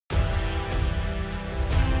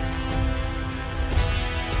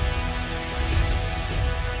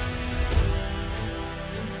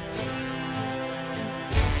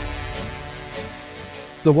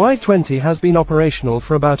The Y-20 has been operational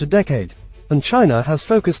for about a decade, and China has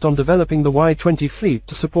focused on developing the Y-20 fleet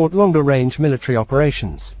to support longer-range military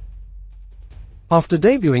operations. After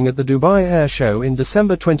debuting at the Dubai Air Show in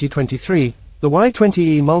December 2023, the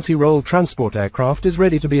Y-20E multi-role transport aircraft is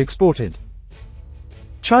ready to be exported.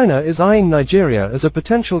 China is eyeing Nigeria as a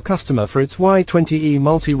potential customer for its Y-20E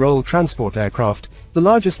multi-role transport aircraft, the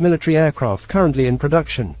largest military aircraft currently in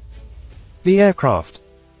production. The aircraft,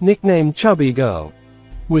 nicknamed Chubby Girl,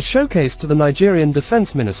 was showcased to the Nigerian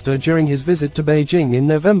Defense Minister during his visit to Beijing in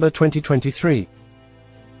November 2023.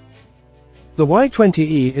 The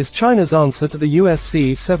Y-20E is China's answer to the US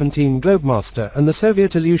C-17 Globemaster and the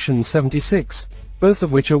Soviet Ilyushin 76, both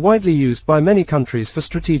of which are widely used by many countries for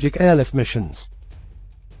strategic airlift missions.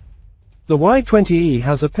 The Y-20E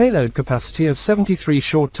has a payload capacity of 73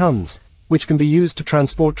 short tons, which can be used to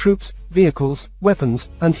transport troops, vehicles, weapons,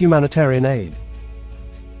 and humanitarian aid.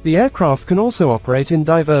 The aircraft can also operate in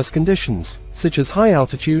diverse conditions, such as high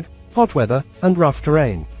altitude, hot weather, and rough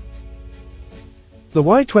terrain. The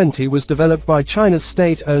Y-20 was developed by China's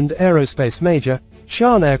state-owned aerospace major,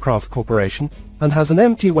 Xian Aircraft Corporation, and has an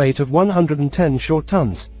empty weight of 110 short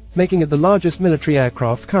tons, making it the largest military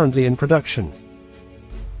aircraft currently in production.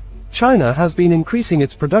 China has been increasing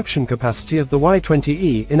its production capacity of the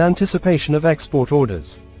Y-20E in anticipation of export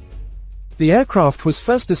orders. The aircraft was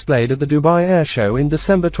first displayed at the Dubai Air Show in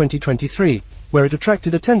December 2023, where it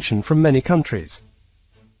attracted attention from many countries.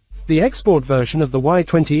 The export version of the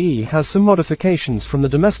Y-20E has some modifications from the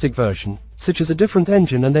domestic version, such as a different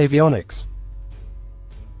engine and avionics.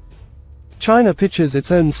 China pitches its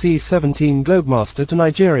own C-17 Globemaster to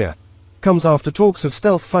Nigeria, comes after talks of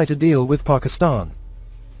stealth fighter deal with Pakistan.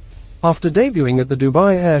 After debuting at the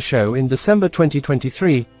Dubai Air Show in December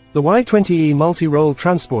 2023, the Y-20E multi-role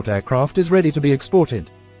transport aircraft is ready to be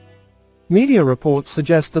exported. Media reports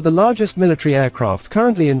suggest that the largest military aircraft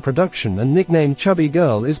currently in production and nicknamed Chubby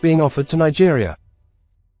Girl is being offered to Nigeria.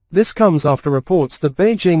 This comes after reports that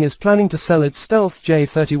Beijing is planning to sell its stealth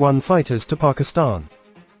J-31 fighters to Pakistan.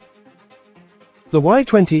 The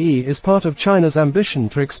Y-20E is part of China's ambition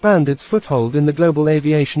to expand its foothold in the global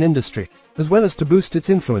aviation industry, as well as to boost its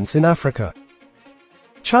influence in Africa.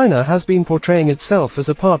 China has been portraying itself as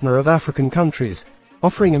a partner of African countries,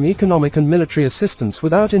 offering them economic and military assistance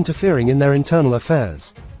without interfering in their internal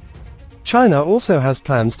affairs. China also has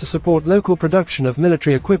plans to support local production of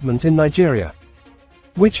military equipment in Nigeria,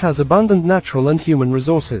 which has abundant natural and human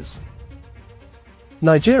resources.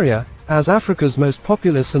 Nigeria, as Africa's most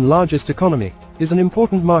populous and largest economy, is an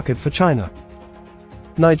important market for China.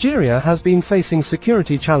 Nigeria has been facing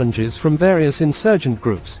security challenges from various insurgent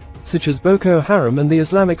groups, such as Boko Haram and the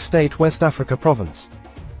Islamic State West Africa province.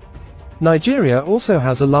 Nigeria also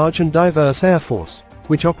has a large and diverse air force,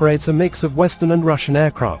 which operates a mix of Western and Russian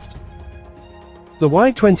aircraft. The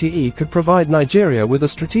Y-20E could provide Nigeria with a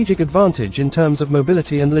strategic advantage in terms of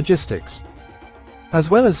mobility and logistics,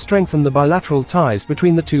 as well as strengthen the bilateral ties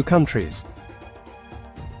between the two countries.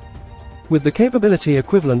 With the capability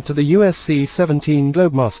equivalent to the US C-17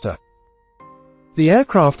 Globemaster, the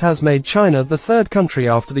aircraft has made China the third country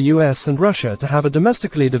after the US and Russia to have a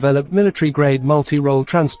domestically developed military-grade multi-role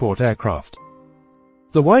transport aircraft.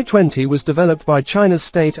 The Y-20 was developed by China's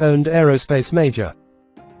state-owned aerospace major,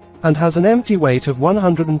 and has an empty weight of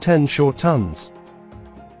 110 short tons,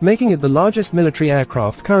 making it the largest military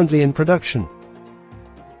aircraft currently in production.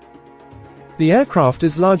 The aircraft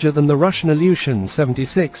is larger than the Russian Ilyushin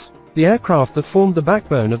 76, the aircraft that formed the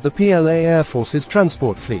backbone of the PLA Air Force's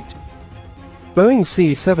transport fleet. Boeing's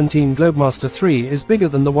C-17 Globemaster III is bigger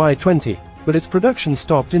than the Y-20, but its production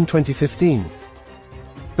stopped in 2015.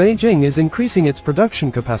 Beijing is increasing its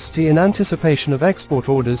production capacity in anticipation of export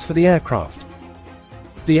orders for the aircraft.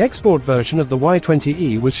 The export version of the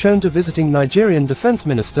Y-20E was shown to visiting Nigerian Defense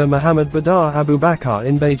Minister Muhammad Badar Abubakar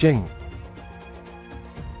in Beijing.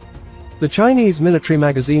 The Chinese military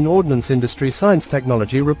magazine Ordnance Industry Science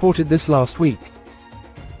Technology reported this last week,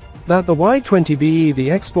 that the Y-20BE,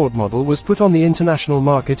 the export model, was put on the international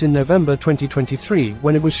market in November 2023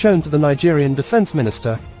 when it was shown to the Nigerian Defense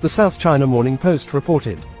Minister, the South China Morning Post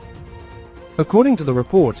reported. According to the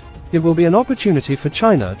report, it will be an opportunity for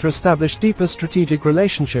China to establish deeper strategic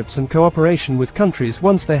relationships and cooperation with countries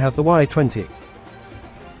once they have the Y-20.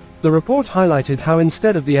 The report highlighted how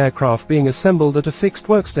instead of the aircraft being assembled at a fixed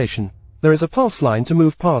workstation, there is a pulse line to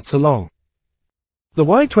move parts along. The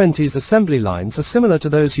Y-20's assembly lines are similar to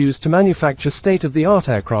those used to manufacture state-of-the-art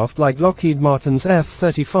aircraft like Lockheed Martin's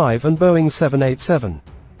F-35 and Boeing's 787.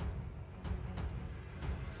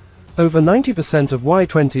 Over 90% of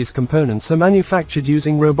Y-20's components are manufactured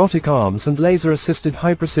using robotic arms and laser-assisted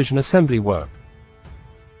high-precision assembly work.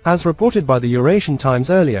 As reported by the Eurasian Times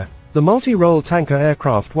earlier, the multi-role tanker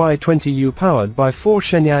aircraft Y-20U powered by 4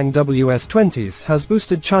 Shenyang WS-20s has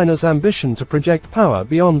boosted China's ambition to project power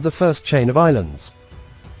beyond the first chain of islands.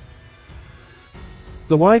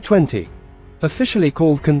 The Y-20, officially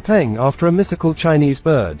called Kunpeng after a mythical Chinese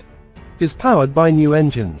bird, is powered by new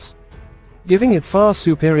engines, giving it far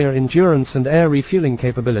superior endurance and air refueling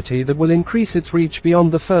capability that will increase its reach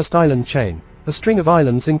beyond the first island chain, a string of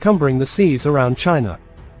islands encumbering the seas around China.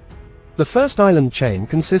 The first island chain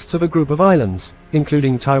consists of a group of islands,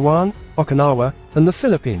 including Taiwan, Okinawa, and the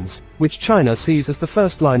Philippines, which China sees as the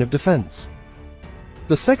first line of defense.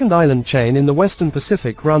 The second island chain in the Western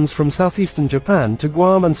Pacific runs from southeastern Japan to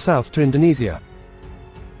Guam and south to Indonesia.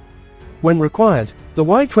 When required, the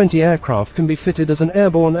Y-20 aircraft can be fitted as an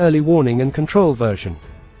airborne early warning and control version.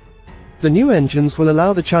 The new engines will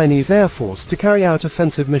allow the Chinese Air Force to carry out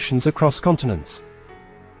offensive missions across continents,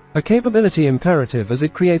 a capability imperative as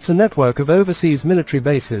it creates a network of overseas military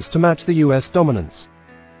bases to match the US dominance.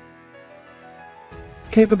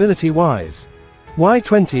 Capability-wise,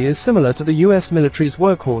 Y-20 is similar to the US military's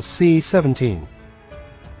workhorse C-17,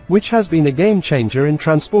 which has been a game-changer in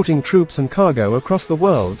transporting troops and cargo across the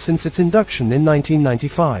world since its induction in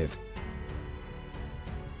 1995.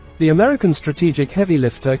 The American strategic heavy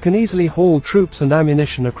lifter can easily haul troops and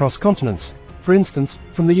ammunition across continents, for instance,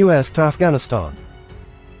 from the US to Afghanistan.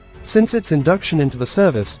 Since its induction into the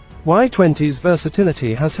service, Y-20's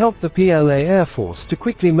versatility has helped the PLA Air Force to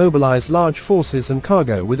quickly mobilize large forces and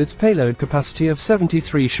cargo with its payload capacity of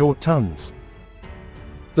 73 short tons.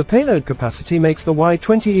 The payload capacity makes the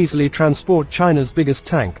Y-20 easily transport China's biggest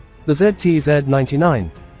tank, the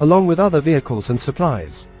ZT-Z99, along with other vehicles and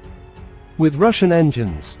supplies. With Russian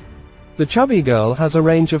engines, the Chubby Girl has a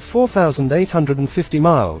range of 4,850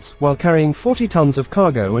 miles while carrying 40 tons of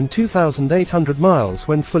cargo and 2,800 miles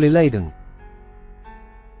when fully laden.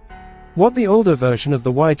 What the older version of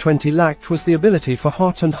the Y-20 lacked was the ability for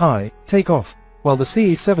hot and high takeoff, while the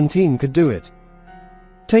C-17 could do it.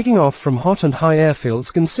 Taking off from hot and high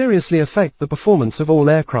airfields can seriously affect the performance of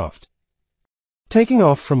all aircraft. Taking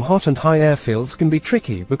off from hot and high airfields can be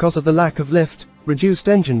tricky because of the lack of lift, reduced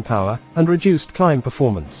engine power, and reduced climb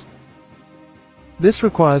performance. This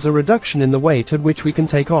requires a reduction in the weight at which we can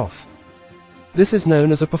take off. This is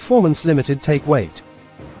known as a performance-limited take weight.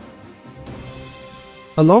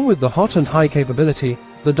 Along with the hot and high capability,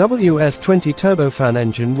 the WS-20 turbofan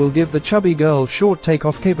engine will give the Chubby Girl short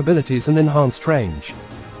takeoff capabilities and enhanced range,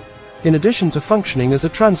 in addition to functioning as a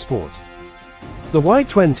transport. The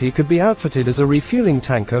Y-20 could be outfitted as a refueling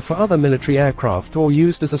tanker for other military aircraft or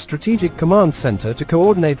used as a strategic command center to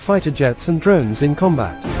coordinate fighter jets and drones in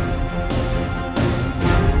combat.